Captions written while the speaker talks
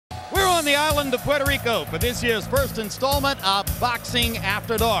on the island of Puerto Rico for this year's first installment of Boxing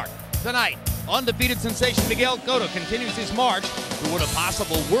After Dark. Tonight, undefeated sensation Miguel Cotto continues his march toward a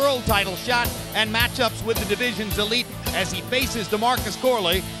possible world title shot and matchups with the division's elite as he faces DeMarcus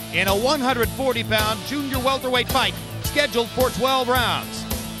Corley in a 140-pound junior welterweight fight scheduled for 12 rounds.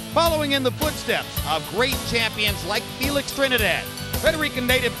 Following in the footsteps of great champions like Felix Trinidad, Puerto Rican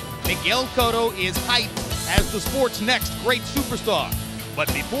native Miguel Cotto is hyped as the sport's next great superstar. But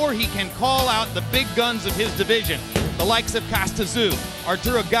before he can call out the big guns of his division, the likes of Costa Tszyu,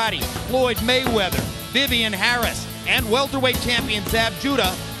 Arturo Gatti, Floyd Mayweather, Vivian Harris, and welterweight champion Zab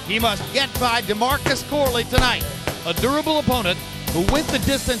Judah, he must get by DeMarcus Corley tonight, a durable opponent who went the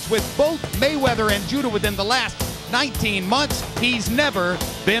distance with both Mayweather and Judah within the last 19 months. He's never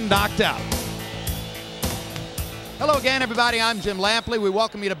been knocked out. Hello again, everybody. I'm Jim Lampley. We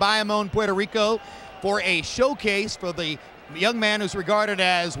welcome you to Bayamon, Puerto Rico for a showcase for the young man who's regarded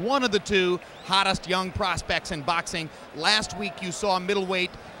as one of the two hottest young prospects in boxing. Last week you saw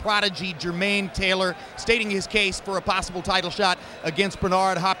middleweight prodigy Jermaine Taylor stating his case for a possible title shot against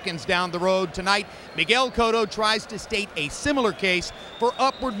Bernard Hopkins down the road. Tonight, Miguel Cotto tries to state a similar case for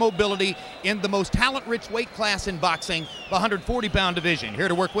upward mobility in the most talent-rich weight class in boxing, the 140-pound division. Here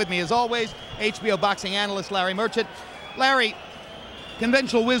to work with me, as always, HBO boxing analyst Larry Merchant. Larry,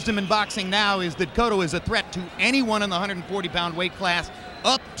 conventional wisdom in boxing now is that Cotto is a threat to anyone in the 140-pound weight class,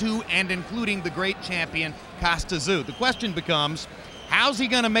 up to and including the great champion Costa Tszyu. The question becomes, how's he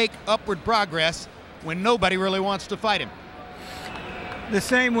going to make upward progress when nobody really wants to fight him? The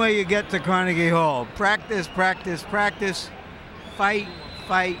same way you get to Carnegie Hall. Practice, practice, practice, fight,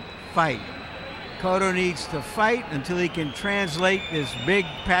 fight, fight. Cotto needs to fight until he can translate this big,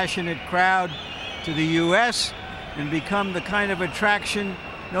 passionate crowd to the U.S. and become the kind of attraction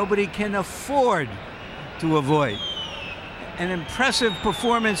nobody can afford to avoid. An impressive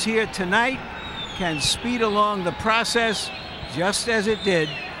performance here tonight can speed along the process, just as it did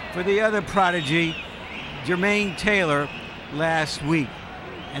for the other prodigy, Jermaine Taylor, last week.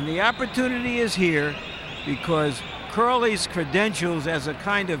 And the opportunity is here because Corley's credentials as a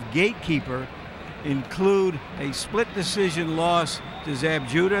kind of gatekeeper include a split decision loss to Zab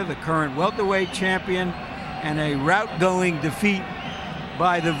Judah, the current welterweight champion, and a route-going defeat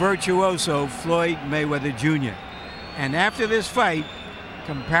by the virtuoso Floyd Mayweather Jr. And after this fight,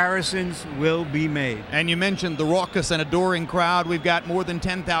 comparisons will be made. And you mentioned the raucous and adoring crowd. We've got more than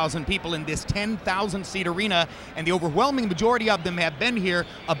 10,000 people in this 10,000-seat arena, and the overwhelming majority of them have been here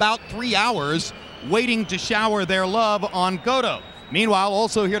about 3 hours waiting to shower their love on Cotto. Meanwhile,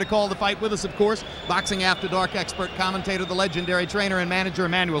 also here to call the fight with us, of course, Boxing After Dark expert commentator, the legendary trainer and manager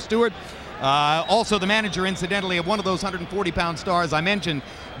Emmanuel Stewart. Also the manager, incidentally, of one of those 140-pound stars I mentioned,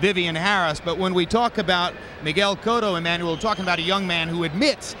 Vivian Harris. But when we talk about Miguel Cotto, Emmanuel, we're talking about a young man who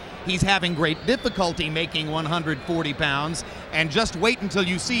admits he's having great difficulty making 140 pounds. And just wait until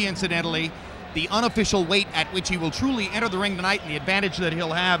you see, incidentally, the unofficial weight at which he will truly enter the ring tonight and the advantage that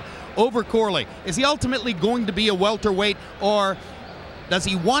he'll have over Corley. Is he ultimately going to be a welterweight, or does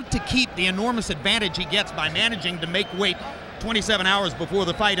he want to keep the enormous advantage he gets by managing to make weight 27 hours before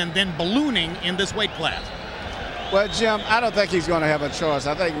the fight and then ballooning in this weight class? Well, Jim, I don't think he's going to have a choice.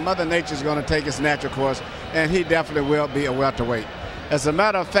 I think Mother Nature's going to take his natural course, and he definitely will be a welterweight. As a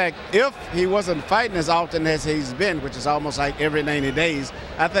matter of fact, if he wasn't fighting as often as he's been, which is almost like every 90 days,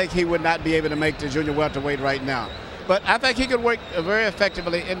 I think he would not be able to make the junior welterweight right now. But I think he could work very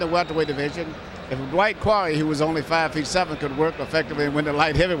effectively in the welterweight division. If Dwight Quarry, who was only 5'7", could work effectively and win the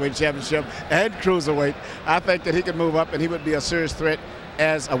light heavyweight championship and cruiserweight, I think that he could move up and he would be a serious threat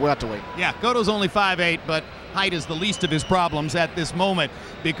as a welterweight. Yeah, Cotto's only 5'8", but height is the least of his problems at this moment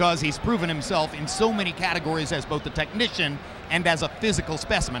because he's proven himself in so many categories as both a technician and as a physical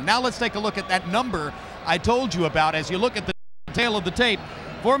specimen. Now let's take a look at that number I told you about as you look at the tail of the tape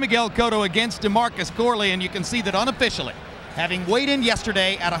for Miguel Cotto against DeMarcus Corley, and you can see that unofficially, having weighed in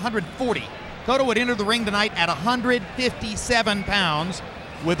yesterday at 140, Cotto would enter the ring tonight at 157 pounds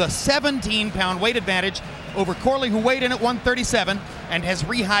with a 17-pound weight advantage over Corley, who weighed in at 137 and has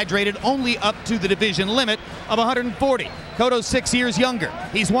rehydrated only up to the division limit of 140. Cotto's 6 years younger.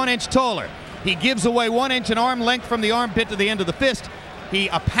 He's 1 inch taller. He gives away 1 inch in arm length from the armpit to the end of the fist. He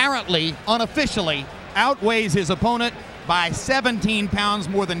apparently, unofficially, outweighs his opponent by 17 pounds,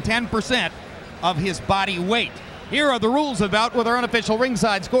 more than 10% of his body weight. Here are the rules of the bout with our unofficial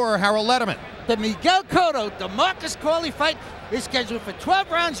ringside scorer, Harold Letterman. The Miguel Cotto DeMarcus Corley fight is scheduled for 12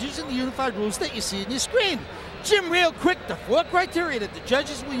 rounds using the unified rules that you see on your screen. Jim, real quick, the 4 criteria that the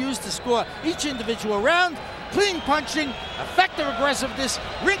judges will use to score each individual round: clean punching, effective aggressiveness,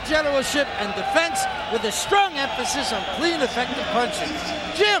 ring generalship, and defense, with a strong emphasis on clean, effective punching.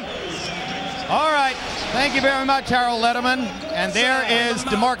 Jim, Thank you very much, Harold Letterman. And there is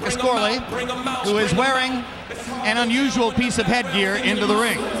DeMarcus Corley, who is wearing an unusual piece of headgear into the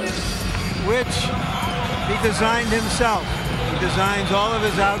ring. Which he designed himself. He designs all of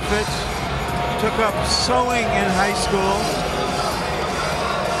his outfits. Took up sewing in high school.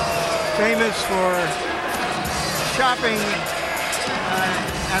 Famous for shopping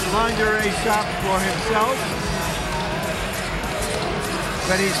at lingerie shop for himself.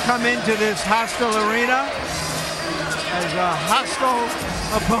 But he's come into this hostile arena as a hostile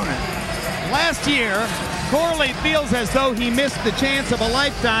opponent. Last year, Corley feels as though he missed the chance of a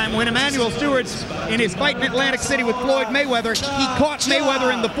lifetime when Emanuel Stewart's in his fight in Atlantic City with Floyd Mayweather. He caught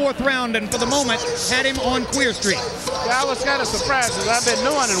Mayweather in the 4th round and for the moment had him on Queer Street. Yeah, I was kind of surprised because I've been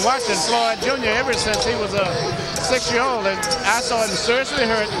knowing and watching Floyd Jr. ever since he was a 6-year-old, and I saw him seriously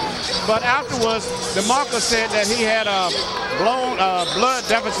hurt. But afterwards, DeMarcus said that he had a blown blood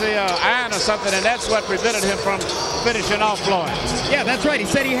deficit, iron or something, and that's what prevented him from finishing off Floyd. Yeah, that's right. He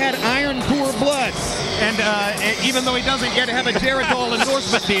said he had iron-poor blood. And even though he doesn't yet have a Geritol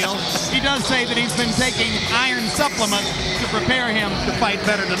endorsement deal, he does say that he's been taking iron supplements to prepare him to fight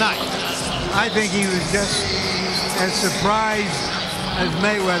better tonight. I think he was just as surprised as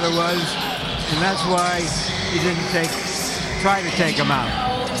Mayweather was, and that's why he didn't try to take him out.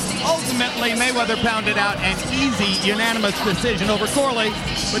 Ultimately, Mayweather pounded out an easy, unanimous decision over Corley,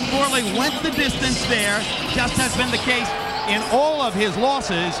 but Corley went the distance there, just has been the case in all of his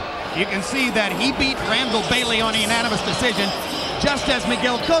losses. You can see that he beat Randall Bailey on a unanimous decision, just as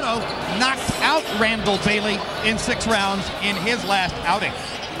Miguel Cotto knocked out Randall Bailey in 6 rounds in his last outing.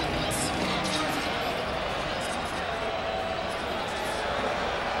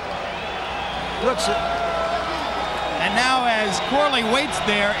 And now as Corley waits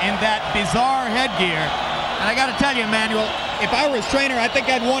there in that bizarre headgear, and I got to tell you, Emmanuel, if I were his trainer, I think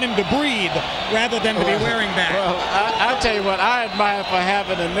I'd want him to breathe rather than to be wearing that. Well, I'll tell you what, I admire for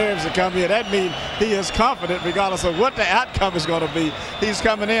having the nerves to come here. That means he is confident regardless of what the outcome is going to be. He's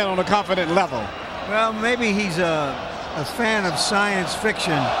coming in on a confident level. Well, maybe he's a fan of science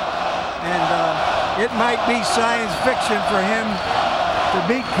fiction, and it might be science fiction for him to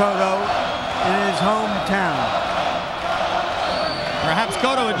beat Cotto in his hometown. Perhaps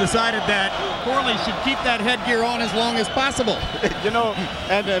Cotto had decided that Corley should keep that headgear on as long as possible. You know,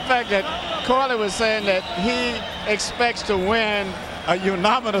 and the fact that Corley was saying that he expects to win a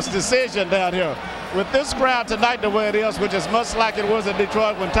unanimous decision down here. With this crowd tonight the way it is, which is much like it was in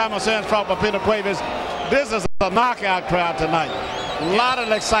Detroit when Thomas Sands fought Pepino Cuevas, this is a knockout crowd tonight. A lot of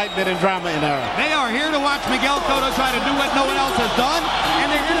excitement and drama in there. They are here to watch Miguel Cotto try to do what no one else has done,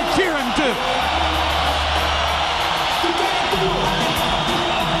 and they're here to cheer him too.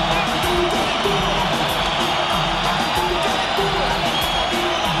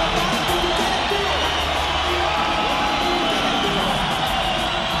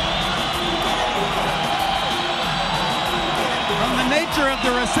 Of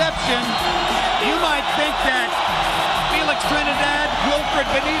the reception, you might think that Felix Trinidad, Wilfred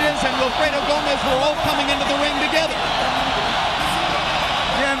Benitez, and Wilfredo Gomez were all coming into the ring together.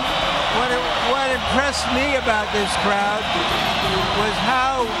 Jim, what impressed me about this crowd was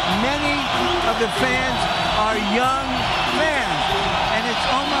how many of the fans are young fans, and it's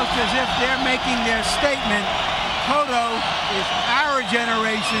almost as if they're making their statement, Cotto is our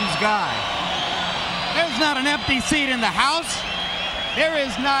generation's guy. There's not an empty seat in the house. There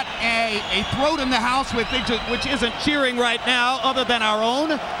is not a throat in the house which isn't cheering right now other than our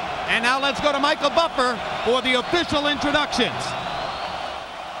own. And now let's go to Michael Buffer for the official introductions.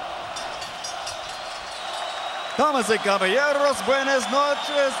 Damas y caballeros, buenas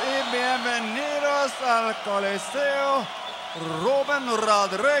noches y bienvenidos al Coliseo Rubén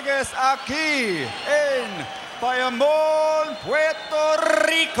Rodríguez aquí en Bayamón, Puerto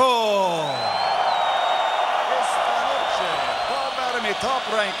Rico. Top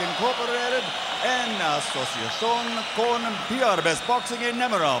Rank Incorporated en asociación con PR Best Boxing en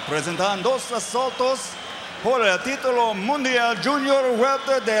Nemera, presentan 2 asaltos por el título mundial junior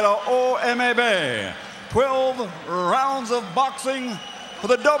welter de la OMB. 12 rounds of boxing for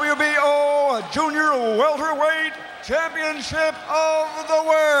the WBO Junior Welterweight Championship of the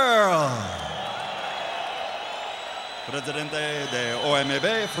World. Presidente de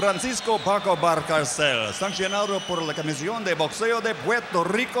OMB, Francisco Paco Barcarcel, sancionado por la Comisión de Boxeo de Puerto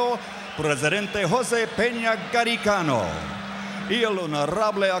Rico, Presidente José Peña Garicano. Y el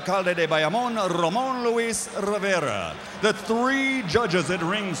honorable alcalde de Bayamón, Ramón Luis Rivera. The 3 judges at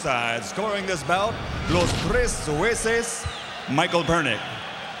ringside scoring this bout, los 3 jueces, Michael Pernick,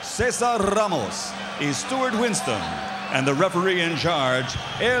 Cesar Ramos, y Stuart Winston. And the referee in charge,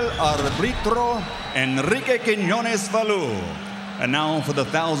 El Arbitro Enrique Quiñones Falú. And now for the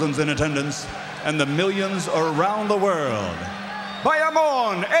thousands in attendance and the millions around the world.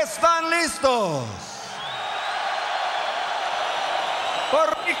 Bayamón, ¿están listos?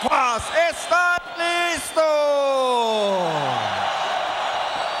 Boricuas, ¿están listos?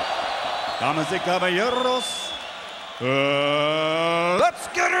 Damas y caballeros, let's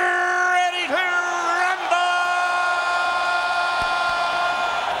get ready to rumble!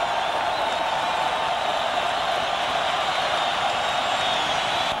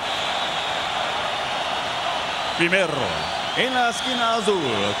 Primero, en la esquina azul,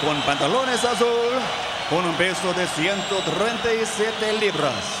 con pantalones azul, con un peso de 137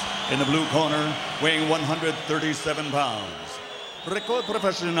 libras. In the blue corner, weighing 137 pounds. Récord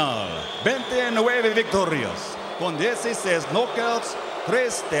profesional, 29 victorias, con 16 knockouts,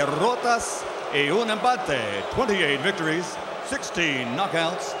 3 derrotas y un empate. 28 victories, 16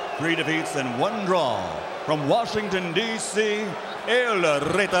 knockouts, 3 defeats and 1 draw. From Washington, D.C., El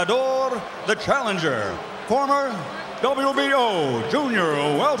Retador, the challenger, former WBO Junior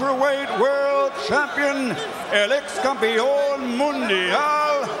Welterweight World Champion, el ex-campeón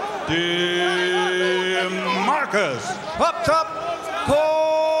mundial, DeMarcus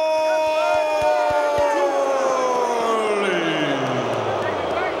Corley.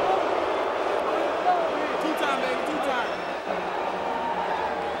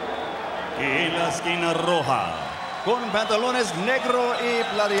 En la esquina roja, con pantalones negro y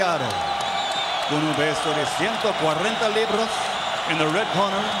plateado, con un peso de 140 libras. In the red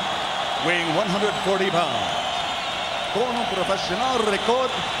corner, weighing 140 pounds. Con un profesional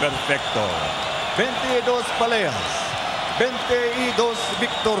récord perfecto. 22 peleas, 22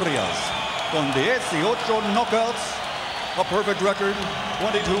 victorias, con 18 knockouts, a perfect record,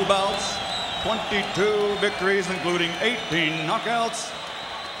 22 bouts, 22 victories, including 18 knockouts.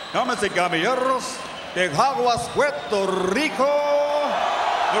 Damas y caballeros, de Caguas, Puerto Rico,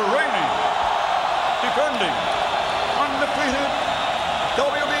 the reigning, defending, undefeated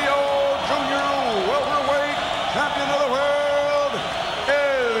WBO Junior Welterweight Champion of the World,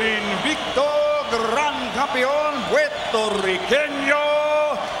 el invicto gran campeón puertorriqueño,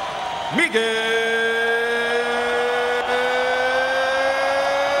 Miguel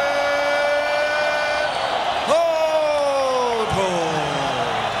Cotto.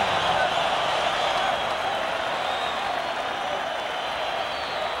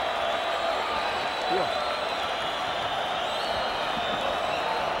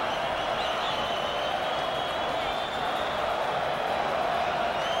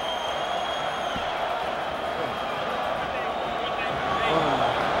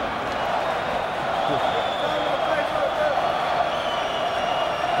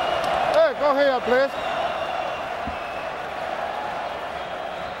 Go here, please.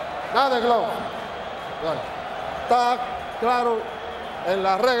 Nada de globo. Está claro en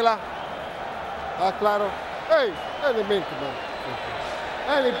la regla. Está claro. Hey, any minute, man.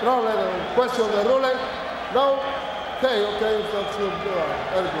 Any problem, question the ruling? No? Okay, that's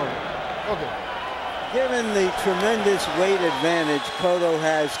any problem. Okay. Given the tremendous weight advantage Cotto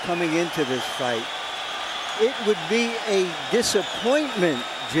has coming into this fight, it would be a disappointment,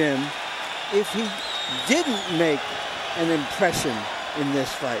 Jim, if he didn't make an impression in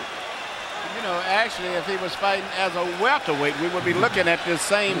this fight. You know, actually, if he was fighting as a welterweight, we would be looking at the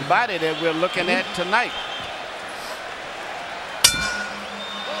same body that we're looking at tonight.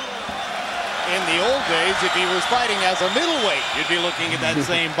 In the old days, if he was fighting as a middleweight, you'd be looking at that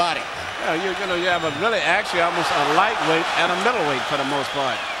same body. Yeah, you have a really actually almost a lightweight and a middleweight for the most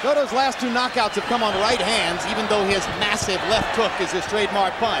part. Cotto's last 2 knockouts have come on right hands, even though his massive left hook is his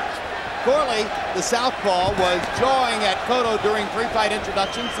trademark punch. Corley, the southpaw, was jawing at Cotto during pre-fight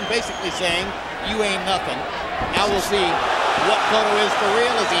introductions and basically saying, "You ain't nothing." Now we'll see what Cotto is for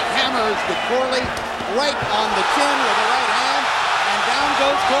real as he hammers the Corley right on the chin with the right hand, and down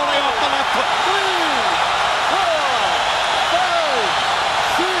goes Corley off the left hook. 3, 4, 5,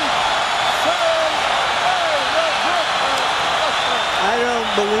 6, 7, 8. I don't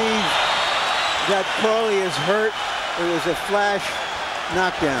believe that Corley is hurt. It was a flash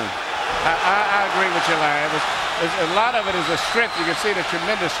knockdown. I agree with you, Larry. A lot of it is the strength. You can see the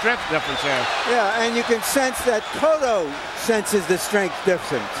tremendous strength difference there. Yeah, and you can sense that Cotto senses the strength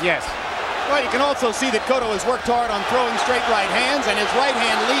difference. Yes. Well, you can also see that Cotto has worked hard on throwing straight right hands, and his right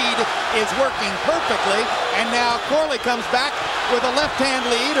hand lead is working perfectly. And now Corley comes back with a left hand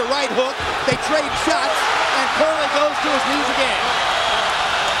lead, a right hook. They trade shots, and Corley goes to his knees again.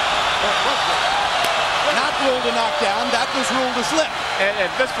 Not ruled a knockdown. That was ruled a slip. And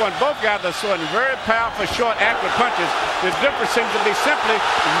at this point, both guys are throwing very powerful, short, accurate punches. The difference seems to be simply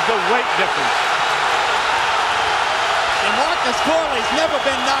the weight difference. DeMarcus Corley's never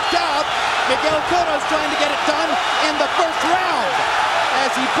been knocked out. Miguel Cotto's trying to get it done in the first round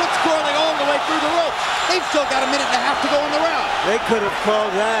as he puts Corley all the way through the ropes. They've still got a minute and a half to go in the round. They could have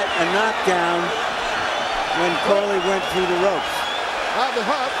called that a knockdown when Corley went through the ropes.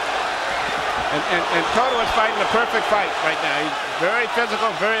 And Cotto is fighting the perfect fight right now. He's very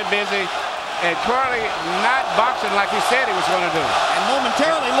physical, very busy. And Corley not boxing like he said he was going to do. And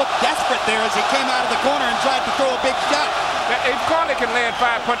momentarily looked desperate there as he came out of the corner and tried to throw a big shot. If Corley can land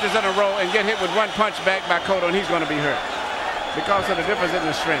 5 punches in a row and get hit with 1 punch back by Cotto, and he's going to be hurt because of the difference in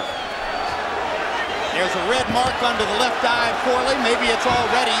the strength. There's a red mark under the left eye of Corley. Maybe it's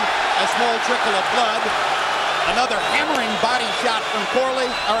already a small trickle of blood. Another hammering body shot from Corley,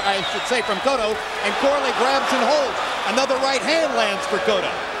 or I should say from Cotto, and Corley grabs and holds. Another right hand lands for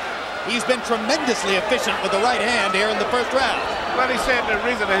Cotto. He's been tremendously efficient with the right hand here in the first round. Well, he said the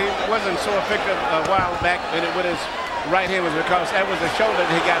reason that he wasn't so effective a while back with his right hand was because that was the shoulder that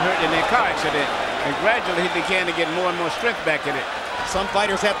he got hurt in that car accident. And gradually he began to get more and more strength back in it. Some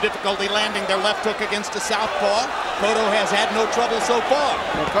fighters have difficulty landing their left hook against a southpaw. Cotto has had no trouble so far.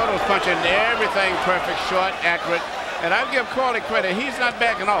 Well, Cotto's punching everything perfect, short, accurate. And I'll give Corley credit. He's not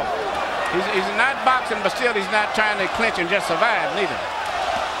backing off. He's not boxing, but still he's not trying to clinch and just survive, neither.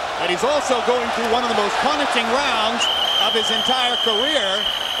 But he's also going through one of the most punishing rounds of his entire career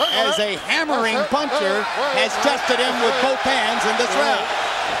as a hammering puncher has tested him with both hands in this round.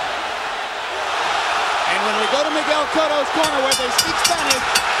 And when we go to Miguel Cotto's corner where they speak Spanish,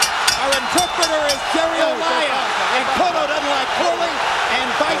 our interpreter is Jerry Olaya, and Cotto doesn't like Corley and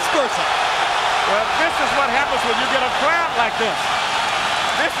vice versa. Well, this is what happens when you get a crowd like this.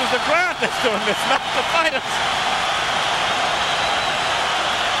 This is the crowd that's doing this, not the fighters.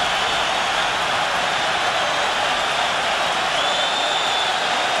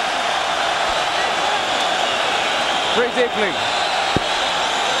 Breathe deeply.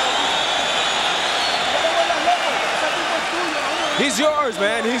 He's yours,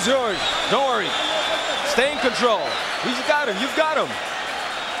 man. He's yours. Don't worry. Stay in control. He's got him. You've got him.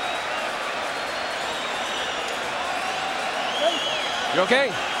 You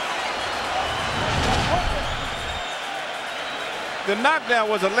okay? The knockdown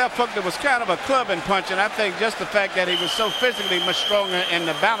was a left hook that was kind of a clubbing punch, and I think just the fact that he was so physically much stronger in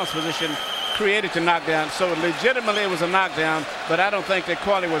the balance position created the knockdown. So legitimately it was a knockdown, but I don't think that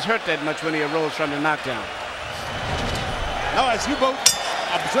Corley was hurt that much when he arose from the knockdown. No, as you both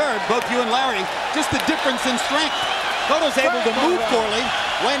observed, both you and Larry, just the difference in strength. Cotto's able to move Corley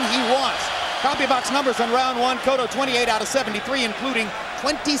when he wants. Copy box numbers on round 1. Cotto 28 out of 73, including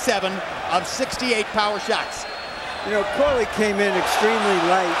 27 of 68 power shots. You know, Corley came in extremely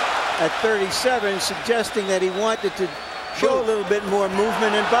light at 37, suggesting that he wanted to show a little bit more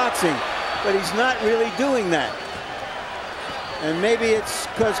movement in boxing, but he's not really doing that. And maybe it's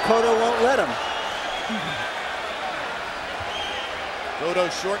because Cotto won't let him. Cotto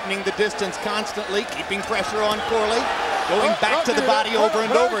shortening the distance constantly, keeping pressure on Corley, going back to the body over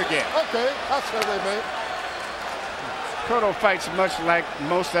and over again. Okay, that's what they made. Cotto fights much like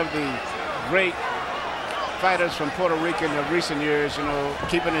most of the great fighters from Puerto Rico in the recent years, you know,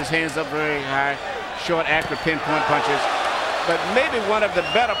 keeping his hands up very high, short, accurate pinpoint punches. But maybe one of the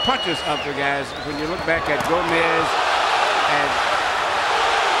better punches of the guys, when you look back at Gomez and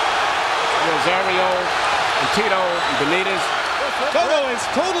Rosario and Tito and Benitez. Cotto is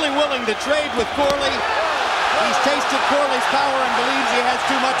totally willing to trade with Corley. He's tasted Corley's power and believes he has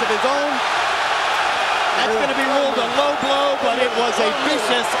too much of his own. That's going to be ruled a low blow, but it was a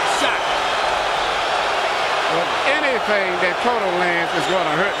vicious shot. Well, anything that Cotto lands is going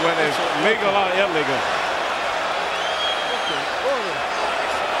to hurt, whether it's legal or illegal.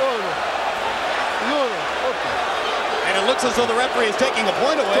 And it looks as though the referee is taking a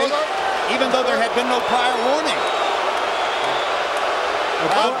point away, even though there had been no prior warning.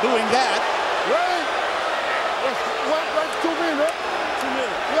 About doing that.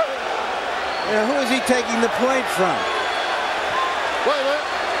 Now, who is he taking the point from?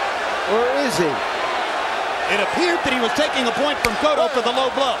 Or is he? It appeared that he was taking a point from Cotto for the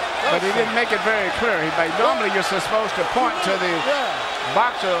low blow. But he didn't make it very clear. Normally you're supposed to point to the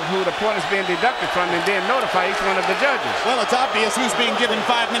boxer who the point is being deducted from and then notify each one of the judges. Well, it's obvious he's being given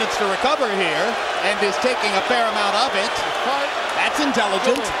 5 minutes to recover here and is taking a fair amount of it. That's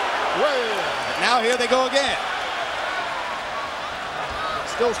intelligent. But now here they go again.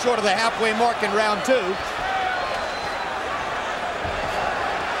 Still short of the halfway mark in round 2.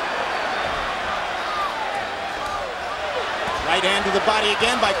 Right hand to the body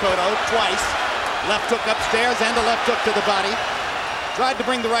again by Cotto, twice. Left hook upstairs and a left hook to the body. Tried to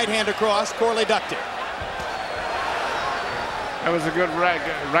bring the right hand across. Corley ducked it. That was a good right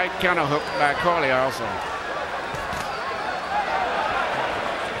counter hook by Corley also.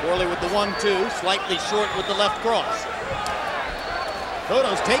 Corley with the 1-2, slightly short with the left cross.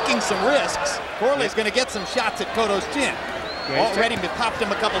 Cotto's taking some risks. Corley's going to get some shots at Cotto's chin. Already popped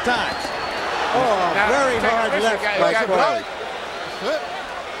him a couple times. Oh, very hard left by Corley.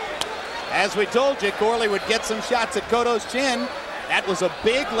 As we told you, Corley would get some shots at Cotto's chin. That was a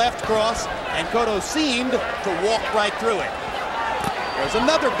big left cross, and Cotto seemed to walk right through it. There's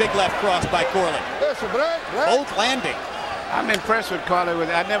another big left cross by Corley. Both landing. I'm impressed with Corley.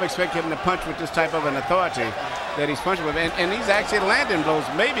 I never expected him to punch with this type of an authority that he's punching with. And he's actually landing blows.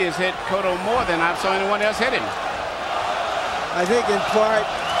 Maybe he's hit Cotto more than I've seen anyone else hit him. I think in part,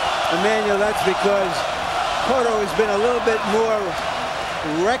 Emmanuel, that's because Cotto has been a little bit more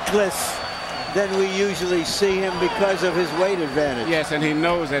reckless than we usually see him because of his weight advantage. Yes, and he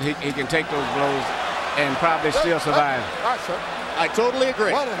knows that he can take those blows and probably still survive. I totally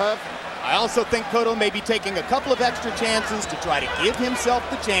agree. I also think Cotto may be taking a couple of extra chances to try to give himself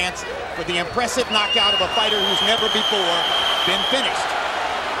the chance for the impressive knockout of a fighter who's never before been finished.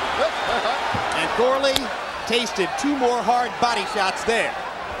 And Corley tasted 2 more hard body shots there.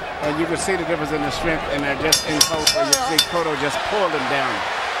 And you can see the difference in the strength, and they're just in close where you see Cotto just pulled him down.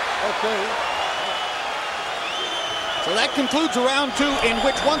 Okay. So that concludes round 2, in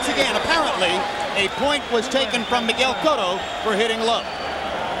which once again, apparently, a point was taken from Miguel Cotto for hitting low.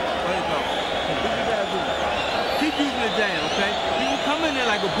 There you go. What you gotta do? Keep using the jam, okay? You can come in there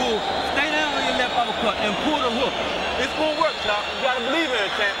like a bull, stay down on your left uppercut, and pull the hook. It's gonna work, Chop. You gotta believe in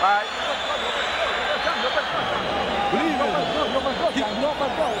it, champ. All right? Believe in it.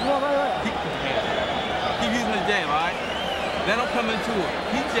 Keep using the jam, all right? Let him come into it.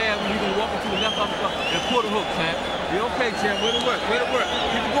 Keep jabbing, you're gonna walk into the left uppercut and pull the hook, champ. You're okay, champ. Way to work, way to work.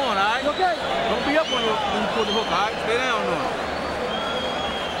 Keep it going, all right? Okay. Don't be up on you when you pull the hook, all right? Stay down on it.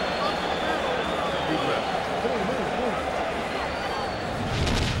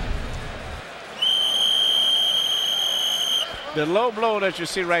 The low blow that you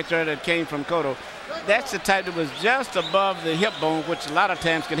see right there that came from Cotto, that's the type that was just above the hip bone, which a lot of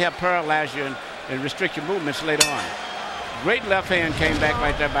times can help paralyze you and restrict your movements later on. Great left hand came back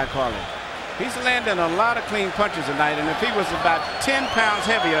right there by Corley. He's landing a lot of clean punches tonight, and if he was about 10 pounds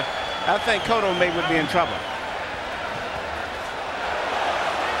heavier, I think Cotto would be in trouble.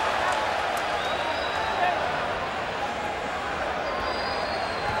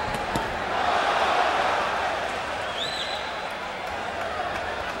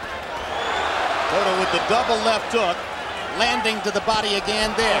 Cotto with the double left hook, landing to the body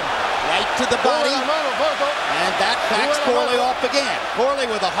again there. Right to the body, and that backs Corley off again. Corley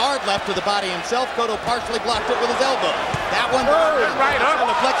with a hard left to the body himself. Cotto partially blocked it with his elbow. That one right on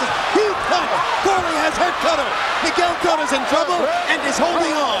the plexus. Huge punch. Corley has hurt Cotto. Miguel Cotto's in trouble and is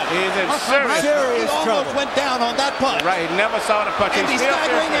holding on. He's in serious trouble. He almost went down on that punch. Right, he never saw the punch. And he's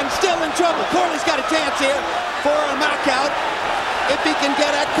staggering and still in trouble. Corley's got a chance here for a knockout if he can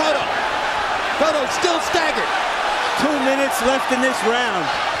get at Cotto. Cotto's still staggered. 2 minutes left in this round.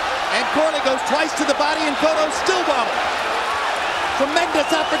 And Corley goes twice to the body, and Cotto's still wobbled.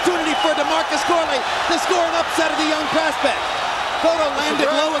 Tremendous opportunity for DeMarcus Corley to score an upset of the young prospect. Cotto landed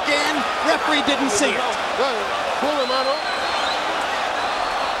low again. Referee didn't see it. Well,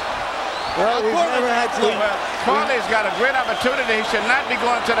 we've never had to. Corley's got a great opportunity. He should not be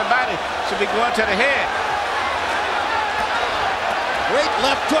going to the body. Should be going to the head. Great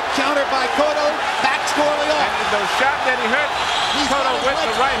left hook counter by Cotto. Backs Corley off. And the shot that he hurt Cotto with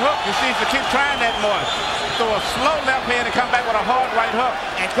the right hook. He needs to keep trying that more. Throw a slow left hand and come back with a hard right hook.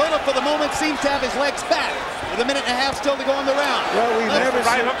 And Cotto, for the moment, seems to have his legs back. With a minute and a half still to go in the round. Well, we've never seen the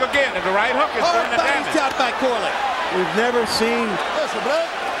right hook again. And the right hook is doing the damage. Shot by Corley. We've never seen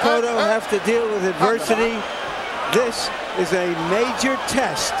Cotto have to deal with adversity. This is a major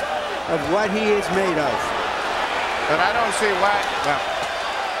test of what he is made of. But I don't see why. Well,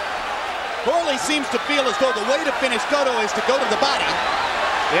 Corley seems to feel as though the way to finish Cotto is to go to the body.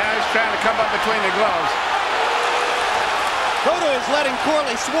 Yeah, he's trying to come up between the gloves. Cotto is letting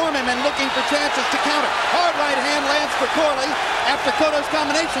Corley swarm him and looking for chances to counter. Hard right hand lands for Corley after Cotto's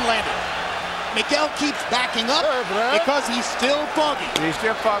combination landed. Miguel keeps backing up because he's still foggy. He's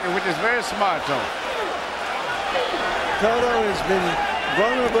still foggy, which is very smart, though. Cotto has been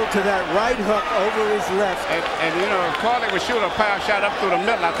vulnerable to that right hook over his left. And you know, if Corley would shoot a power shot up through the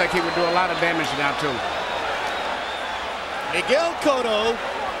middle, I think he would do a lot of damage now, too. Miguel Cotto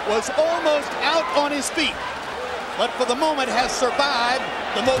was almost out on his feet. but for the moment has survived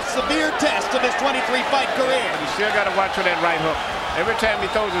the most severe test of his 23-fight career. But you still got to watch for that right hook. Every time he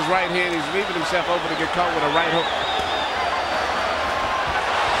throws his right hand, he's leaving himself open to get caught with a right hook.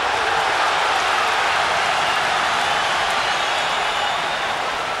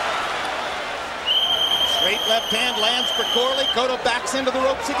 Straight left hand lands for Corley. Cotto backs into the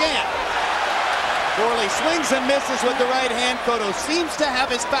ropes again. Corley swings and misses with the right hand. Cotto seems to have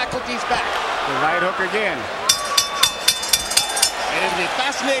his faculties back. The right hook again. And it'll be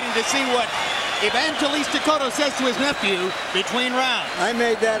fascinating to see what Evangelista Cotto says to his nephew between rounds. I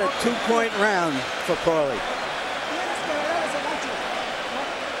made that a 2-point round for Corley.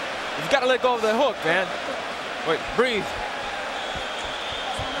 You've got to let go of the hook, man. Wait, breathe.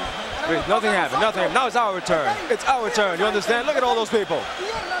 Breathe. Nothing happened. Nothing happened. Now it's our turn. It's our turn. You understand? Look at all those people.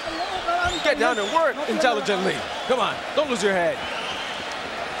 Get down and work intelligently. Come on. Don't lose your head.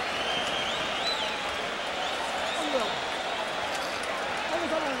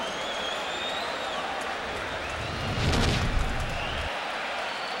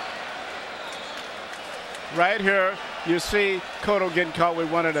 Right here, you see Cotto getting caught with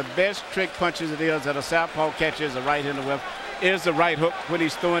one of the best trick punches it is that a southpaw catches a right-hander with, is the right hook when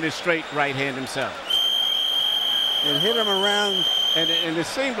he's throwing his straight right hand himself. And hit him around. And it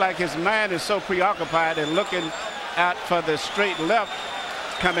seems like his mind is so preoccupied and looking out for the straight left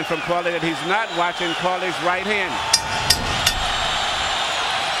coming from Corley that he's not watching Corley's right hand.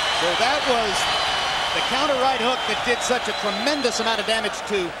 So that was the counter right hook that did such a tremendous amount of damage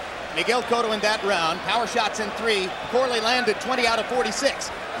to Miguel Cotto in that round. Power shots in 3. Corley landed 20 out of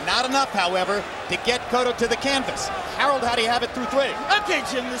 46. Not enough, however, to get Cotto to the canvas. Harold, how do you have it through 3? Okay,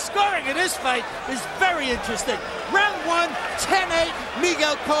 Jim, the scoring of this fight is very interesting. Round 1, 10-8,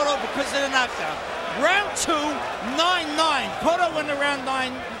 Miguel Cotto because of the knockdown. Round 2, 9-9. Cotto went around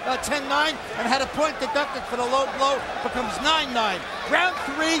 10-9 and had a point deducted for the low blow, becomes 9-9. Round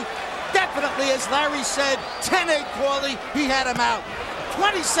 3, definitely, as Larry said, 10-8 Corley, he had him out.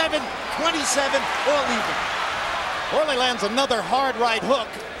 27-27, all even. Corley lands another hard right hook.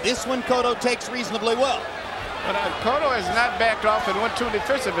 This one Cotto takes reasonably well. But Cotto has not backed off and went too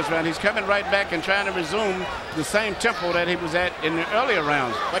defensive this round. He's coming right back and trying to resume the same tempo that he was at in the earlier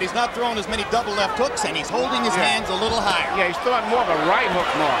rounds. But he's not throwing as many double left hooks, and he's holding his hands a little higher. Yeah, he's throwing more of a right hook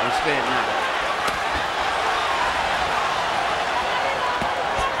more instead now.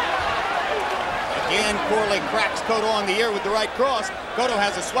 Again, Corley cracks Cotto on the ear with the right cross. Cotto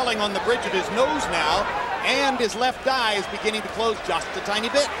has a swelling on the bridge of his nose now, and his left eye is beginning to close just a tiny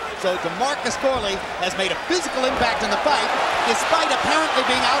bit. So DeMarcus Corley has made a physical impact in the fight, despite apparently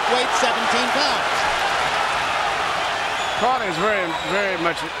being outweighed 17 pounds. Corley is very, very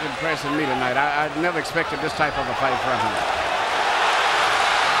much impressing me tonight. I never expected this type of a fight from him.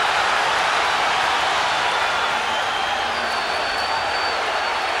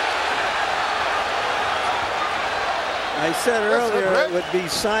 I said earlier it would be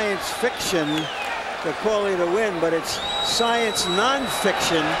science fiction for Corley to win, but it's science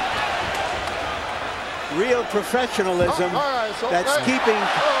non-fiction, real professionalism that's keeping.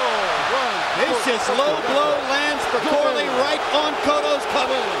 Vicious low blow lands for Corley right on Cotto's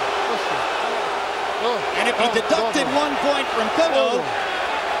cover. And if he deducted 1 point from Cotto,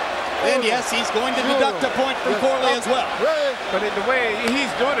 then yes, he's going to deduct a point from Corley as well. But the way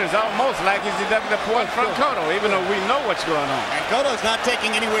he's doing it is almost like he's deducting a point from Cotto, even though we know what's going on. And Cotto's not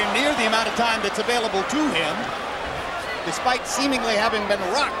taking anywhere near the amount of time that's available to him, despite seemingly having been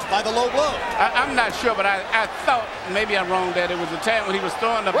rocked by the low blow. I'm not sure, but I thought, maybe I'm wrong, that it was a time when he was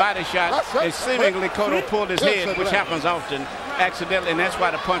throwing the body shot and seemingly Cotto pulled his head, which happens often, accidentally, and that's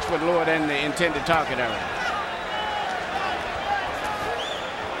why the punch was lower than the intended target area.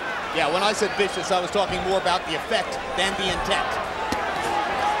 Yeah, when I said vicious, I was talking more about the effect than the intent.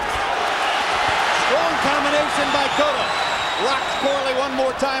 Strong combination by Cotto. Rocks Corley one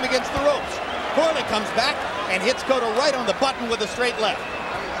more time against the ropes. Corley comes back and hits Cotto right on the button with a straight left.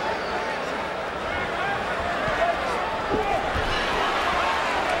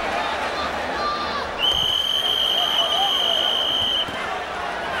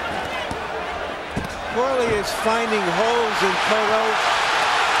 Corley is finding holes in Cotto.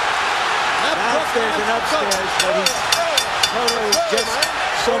 Downstairs and upstairs, but Cotto is just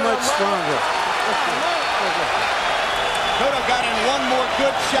so much stronger. Cotto got in one more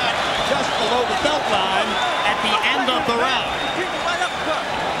good shot just below the belt line at the end of the round.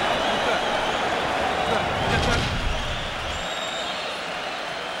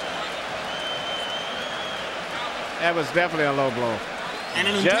 That was definitely a low blow. And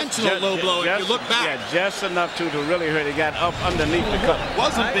an intentional low blow if you look back. Yeah, just enough to really hurt. He got up underneath the cup.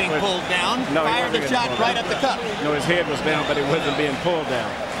 Wasn't being pulled down. No, fired the shot right at the cup. No, his head was down, but it wasn't being pulled down.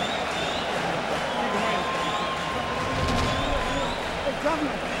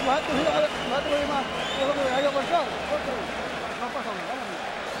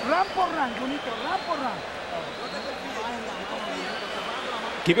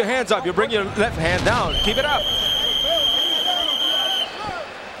 Keep your hands up. You bring your left hand down. Keep it up.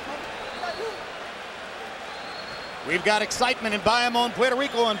 We've got excitement in Bayamon, Puerto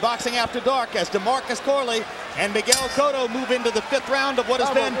Rico on Boxing After Dark as DeMarcus Corley and Miguel Cotto move into the 5th round of what has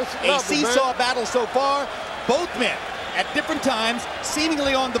been a seesaw battle so far. Both men at different times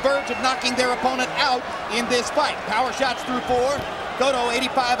seemingly on the verge of knocking their opponent out in this fight. Power shots through 4. Cotto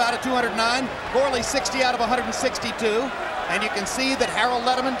 85 out of 209. Corley 60 out of 162. And you can see that Harold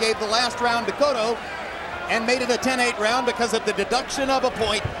Letterman gave the last round to Cotto and made it a 10-8 round because of the deduction of a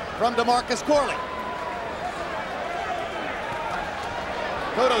point from DeMarcus Corley.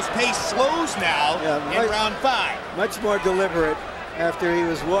 Cotto's pace slows now in round 5. Much more deliberate after he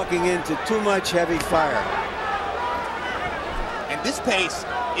was walking into too much heavy fire. And this pace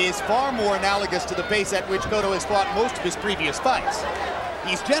is far more analogous to the pace at which Cotto has fought most of his previous fights.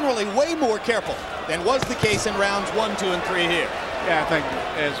 He's generally way more careful than was the case in rounds 1, 2, and 3 here. Yeah, I think,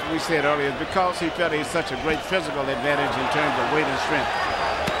 as we said earlier, because he felt he had such a great physical advantage in terms of weight and strength.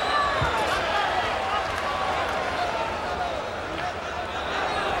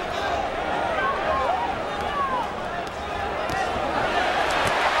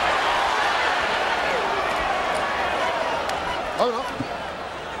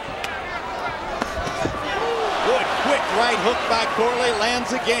 Good, quick right hook by Corley,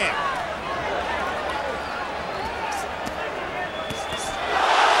 lands again.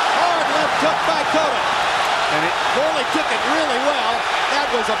 Hard left hook by Cotto. And Corley took it really well. That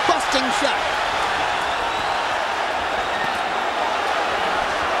was a busting shot.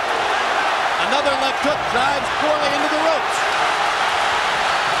 Another left hook drives Corley into the ropes.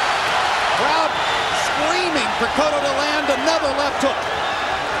 Crowd screaming for Cotto to land another left hook.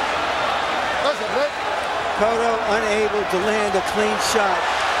 Cotto unable to land a clean shot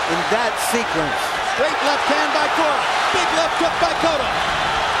in that sequence. Straight left hand by Corley. Big left hook by Cotto.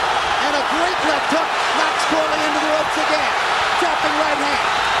 And a great left hook knocks Corley into the ropes again. Dropping right hand.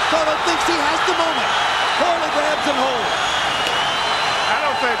 Cotto thinks he has the moment. Corley grabs and holds. I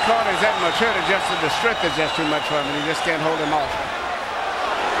don't think Corley's that much hurt. It's just that the strength is just too much for him, and he just can't hold him off.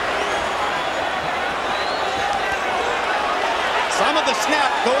 Some of the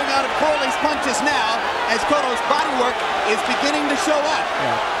snap going out of Corley's punches now as Cotto's body work is beginning to show up.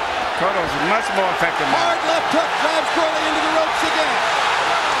 Yeah. Cotto's much more effective now. Hard left hook drives Corley into the ropes again.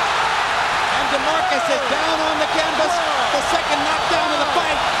 And DeMarcus is down on the canvas. The second knockdown of the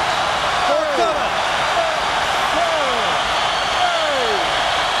fight for Cotto.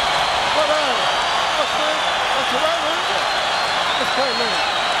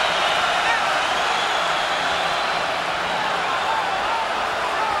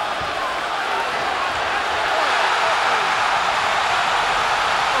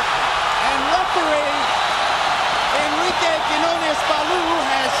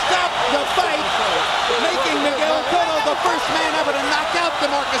 Has stopped the fight, making Miguel Cotto the first man ever to knock out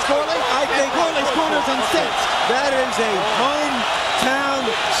DeMarcus Corley. I think Corley's corner's incensed. That is a hometown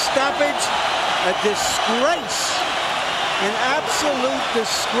stoppage, a disgrace, an absolute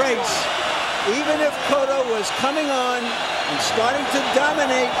disgrace. Even if Cotto was coming on and starting to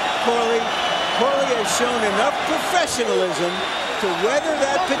dominate Corley, Corley has shown enough professionalism to weather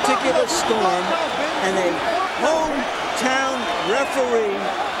that particular storm, and a hometown referee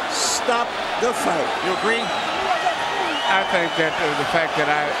stopped the fight. You agree? I think that the fact that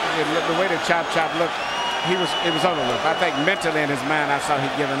the way the chop looked, it was overlooked. I think mentally in his mind, I saw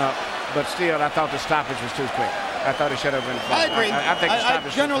he'd given up, but still, I thought the stoppage was too quick. I thought it should have been. I agree. I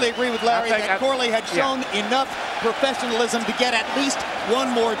generally agree with Larry that Corley had shown enough professionalism to get at least one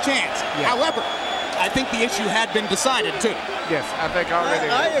more chance. Yeah. However, I think the issue had been decided too. Yes, I think already.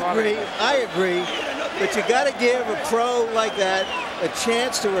 I agree. But you got to give a pro like that a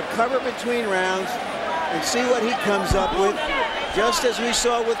chance to recover between rounds and see what he comes up with, just as we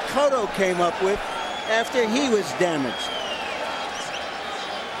saw what Cotto came up with after he was damaged.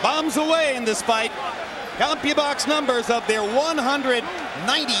 Bombs away in this fight. CompuBox numbers of their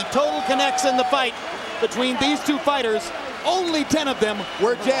 190 total connects in the fight between these two fighters. Only 10 of them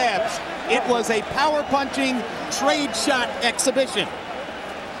were jabs. It was a power-punching, trade-shot exhibition.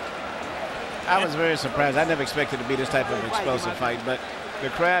 I was very surprised. I never expected it to be this type of explosive fight, but the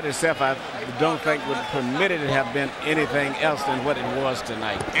crowd itself, I don't think would permit it to have been anything else than what it was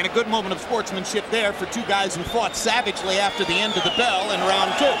tonight. And a good moment of sportsmanship there for two guys who fought savagely after the end of the bell in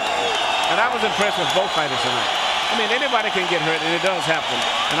round 2. And I was impressed with both fighters tonight. I mean, anybody can get hurt, and it does happen.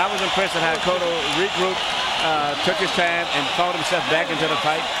 And I was impressed at how Cotto regrouped, took his time, and fought himself back into the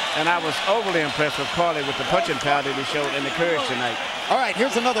fight. And I was overly impressed with Corley with the punching power that he showed and the courage tonight. All right,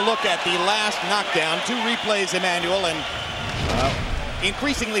 here's another look at the last knockdown. 2 replays, Emmanuel, and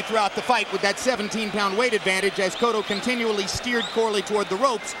increasingly throughout the fight with that 17-pound weight advantage as Cotto continually steered Corley toward the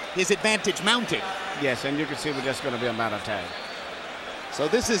ropes, his advantage mounted. Yes, and you can see we're just going to be a matter of time. So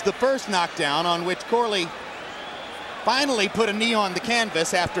this is the first knockdown on which Corley finally put a knee on the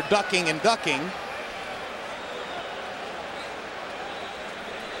canvas after ducking and ducking.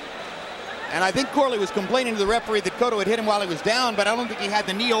 And I think Corley was complaining to the referee that Cotto had hit him while he was down, but I don't think he had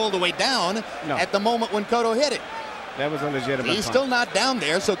the knee all the way down at the moment when Cotto hit it. That was a legitimate He's still not down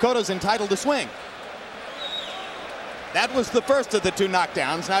there, so Cotto's entitled to swing. That was the first of the 2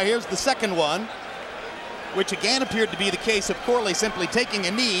 knockdowns. Now here's the second one, which again appeared to be the case of Corley simply taking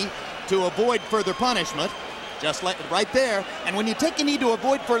a knee to avoid further punishment. Just like right there. And when you take a knee to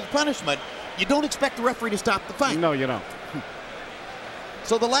avoid further punishment, you don't expect the referee to stop the fight. No, you don't.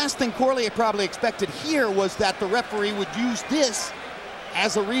 So the last thing Corley had probably expected here was that the referee would use this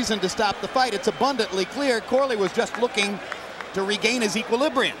as a reason to stop the fight. It's abundantly clear Corley was just looking to regain his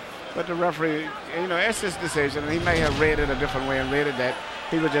equilibrium. But the referee, you know, it's his decision, and he may have read it a different way and read it that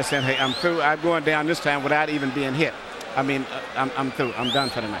he was just saying, hey, I'm through. I'm going down this time without even being hit. I mean, I'm through. I'm done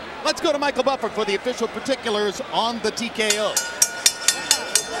for the night. Let's go to Michael Bufford for the official particulars on the TKO.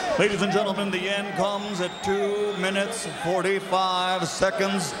 Ladies and gentlemen, the end comes at 2 minutes 45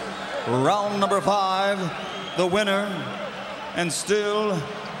 seconds. Round number 5, the winner, and still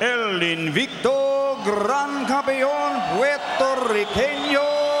el invicto gran campeón puertorriqueño,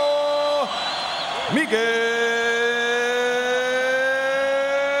 Miguel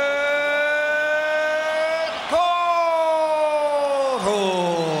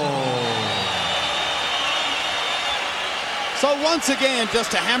So once again,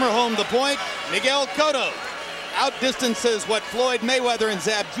 just to hammer home the point, Miguel Cotto outdistances what Floyd Mayweather and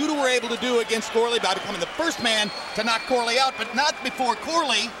Zab Judah were able to do against Corley by becoming the first man to knock Corley out, but not before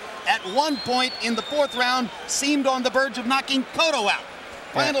Corley, at one point in the 4th round, seemed on the verge of knocking Cotto out.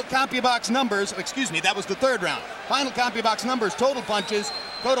 Final CompuBox numbers, excuse me, that was the 3rd round. Final CompuBox numbers, total punches,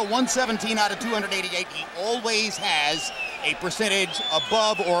 Cotto 117 out of 288. He always has a percentage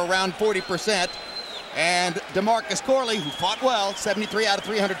above or around 40%. And DeMarcus Corley, who fought well, 73 out of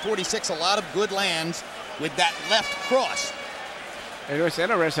 346, a lot of good lands with that left cross. And it was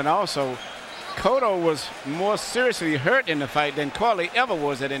interesting also, Cotto was more seriously hurt in the fight than Corley ever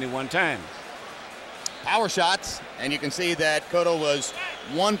was at any one time. Power shots, and you can see that Cotto was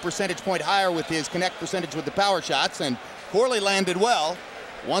 1 percentage point higher with his connect percentage with the power shots, and Corley landed well.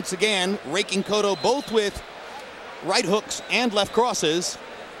 Once again, raking Cotto both with right hooks and left crosses.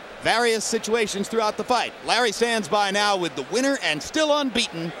 Various situations throughout the fight. Larry stands by now with the winner and still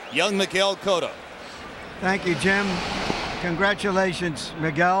unbeaten, young Miguel Cotto. Thank you, Jim. Congratulations,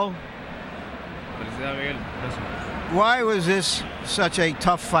 Miguel. Why was this such a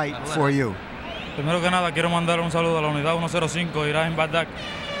tough fight for you? Primero que nada, quiero mandar un saludo a la unidad 105 Ibrahim Bagdad.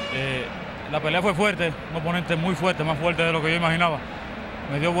 La pelea fue fuerte, un oponente muy fuerte, más fuerte de lo que yo imaginaba.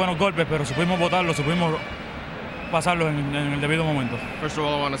 Me dio buenos golpes, pero supimos botarlo, supimos pasarlo en el debido momento. First of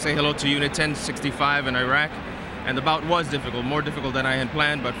all, I want to say hello to Unit 1065 in Iraq. And the bout was difficult, more difficult than I had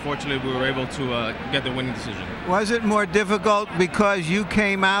planned, but fortunately we were able to get the winning decision. Was it more difficult because you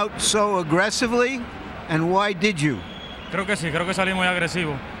came out so aggressively? And why did you? Creo que sí, creo que salí muy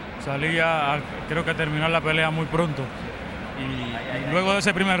agresivo. Salí creo que a terminar la pelea muy pronto. Y luego de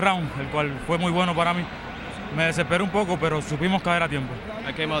ese primer round, el cual fue muy bueno para mí, me desesperé un poco, pero supimos caer a tiempo.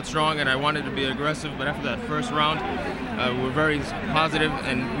 I came out strong and I wanted to be aggressive, but after that first round, we were very positive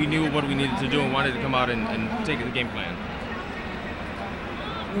and we knew what we needed to do and wanted to come out and take the game plan.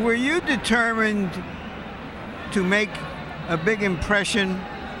 Were you determined to make a big impression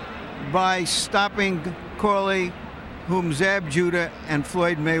by stopping Corley, whom Zab Judah and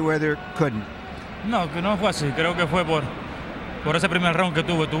Floyd Mayweather couldn't? No, que no fue así. Creo que fue por ese primer round que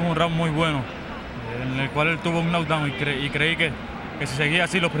tuvo un round muy bueno, en el cual él tuvo un knockdown y creí que si seguía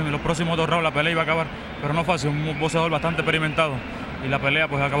así los próximos 2 rounds la pelea iba a acabar, pero no fue así, un boxeador bastante experimentado y la pelea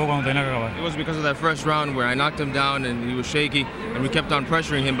pues acabó cuando tenía que acabar. It was because of that first round where I knocked him down and he was shaky and we kept on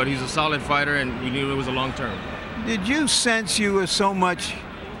pressuring him, but he's a solid fighter and we knew it was a long term. Did you sense you were so much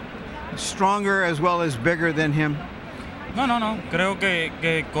stronger as well as bigger than him? No. Creo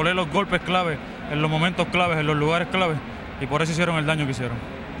que colé los golpes clave en los momentos claves, en los lugares claves, y por eso hicieron el daño que hicieron.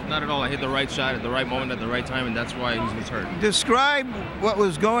 Not at all. I hit the right shot at the right moment at the right time, and that's why he was hurt. Describe what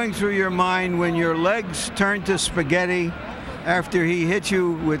was going through your mind when your legs turned to spaghetti after he hit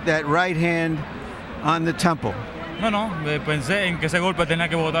you with that right hand on the temple. No, pensé en que ese golpe tenía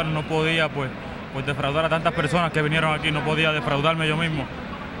que botar, no podía pues defraudar a tantas personas que vinieron aquí, no podía defraudarme yo mismo.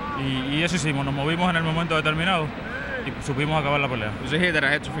 Y eso hicimos, nos movimos en el momento determinado y supimos acabar la pelea. It was a hit that I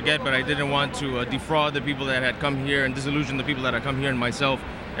had to forget, but I didn't want to defraud the people that had come here and disillusion the people that had come here and myself,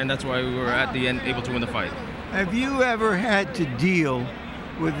 and that's why we were at the end able to win the fight. Have you ever had to deal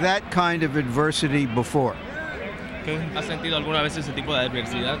with that kind of adversity before? ¿Has sentido alguna vez ese tipo de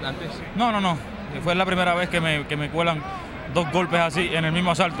adversidad antes? No. Fue la primera vez que me cuelan dos golpes así en el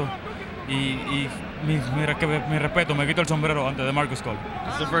mismo asalto. Y mi respeto, me quito el sombrero ante DeMarcus Corley.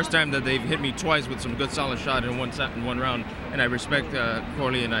 It's the first time that they've hit me twice with some good solid shot in one round, and I respect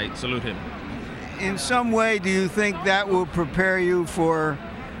Corley and I salute him. In some way, do you think that will prepare you for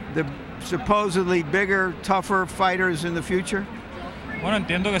the supposedly bigger, tougher fighters in the future? Bueno,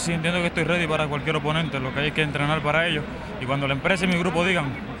 entiendo que sí, entiendo que estoy ready para cualquier oponente, lo que hay que entrenar para ellos, y cuando la empresa y mi grupo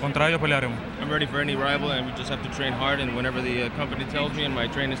digan, contra ellos pelearemos. I'm ready for any rival, and we just have to train hard, and whenever the company tells me and my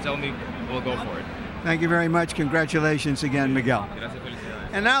trainers tell me, we'll go for it. Thank you very much. Congratulations again, Miguel.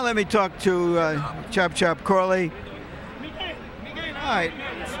 And now let me talk to Chop Corley. All right.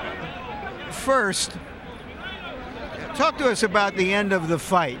 First, talk to us about the end of the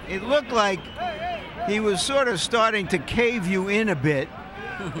fight. It looked like he was sort of starting to cave you in a bit,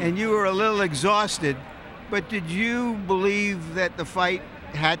 and you were a little exhausted. But did you believe that the fight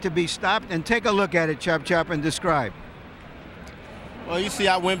had to be stopped? And take a look at it, Chop, and describe. Well, you see,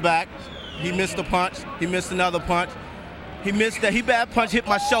 I went back. He missed a punch. He missed another punch. He missed that. He bad punch hit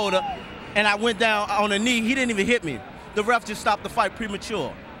my shoulder, and I went down on a knee. He didn't even hit me. The ref just stopped the fight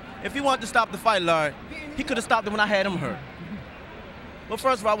premature. If he wanted to stop the fight, Larry, he could have stopped it when I had him hurt. But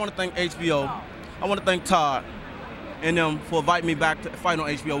first of all, I want to thank HBO. I want to thank Todd and them for inviting me back to fight on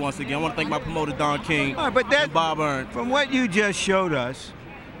HBO once again. I want to thank my promoter, Don King, and Bob Earn. From what you just showed us,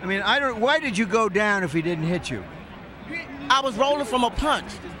 I mean, why did you go down if he didn't hit you? I was rolling from a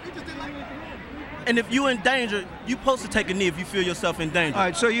punch. And if you're in danger, you're supposed to take a knee if you feel yourself in danger. All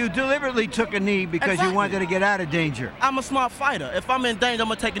right, so you deliberately took a knee because you wanted to get out of danger. I'm a smart fighter. If I'm in danger, I'm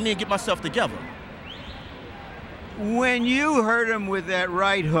going to take a knee and get myself together. When you hurt him with that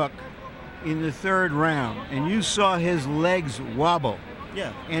right hook in the third round and you saw his legs wobble,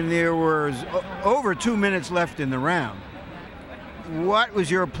 and there was over 2 minutes left in the round, what was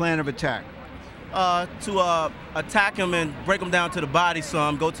your plan of attack? To attack him and break him down to the body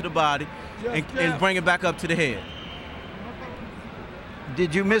some, go to the body, and bring it back up to the head.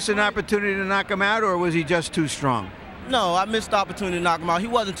 Did you miss an opportunity to knock him out, or was he just too strong? No, I missed the opportunity to knock him out. He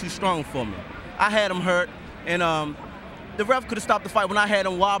wasn't too strong for me. I had him hurt, and the ref could have stopped the fight when I had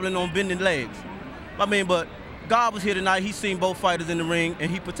him wobbling on bending legs. I mean, but God was here tonight. He's seen both fighters in the ring, and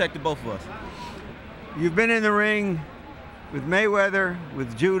he protected both of us. You've been in the ring with Mayweather,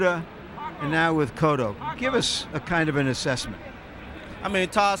 with Judah, and now with Cotto. Give us a kind of an assessment. I mean,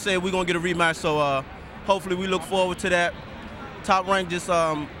 Todd said we're going to get a rematch, so hopefully we look forward to that. Top Rank just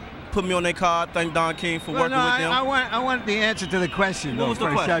put me on their card. Thank Don King for working with them. I want the answer to the question, What was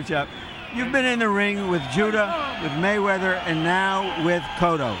the question? Chop. You've been in the ring with Judah, with Mayweather, and now with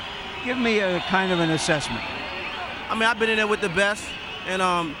Cotto. Give me a kind of an assessment. I mean, I've been in there with the best,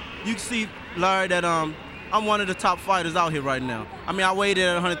 and you can see, Larry, that I'm one of the top fighters out here right now. I mean, I weighed in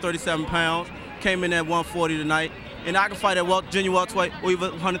at 137 pounds, came in at 140 tonight, and I can fight at junior welterweight or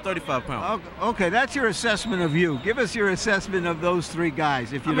even 135 pounds. Okay, that's your assessment of you. Give us your assessment of those three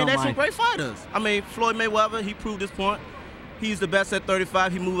guys, if you don't mind. I mean, they're some great fighters. I mean, Floyd Mayweather, he proved his point. He's the best at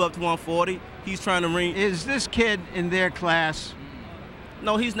 35. He moved up to 140. He's trying to ring. Is this kid in their class?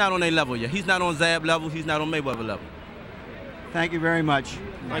 No, he's not on their level yet. He's not on Zab level. He's not on Mayweather level. Thank you very much.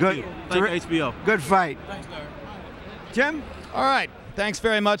 Thank you. Thank you, HBO. Good fight. Thanks, Larry. Jim? All right. Thanks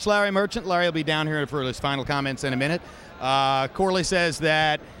very much, Larry Merchant. Larry will be down here for his final comments in a minute. Corley says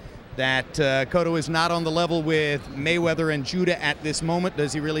that Cotto is not on the level with Mayweather and Judah at this moment.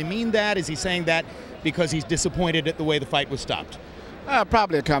 Does he really mean that? Is he saying that because he's disappointed at the way the fight was stopped?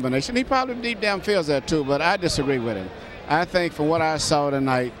 Probably a combination. He probably deep down feels that too, but I disagree with him. I think from what I saw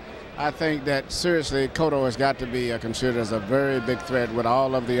tonight, I think that seriously Cotto has got to be considered as a very big threat with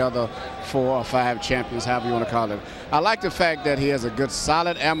all of the other 4 or 5 champions, however you want to call it. I like the fact that he has a good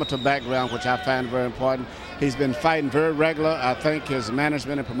solid amateur background, which I find very important. He's been fighting very regular. I think his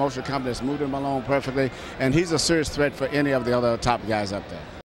management and promotion company has moved him along perfectly, and he's a serious threat for any of the other top guys up there.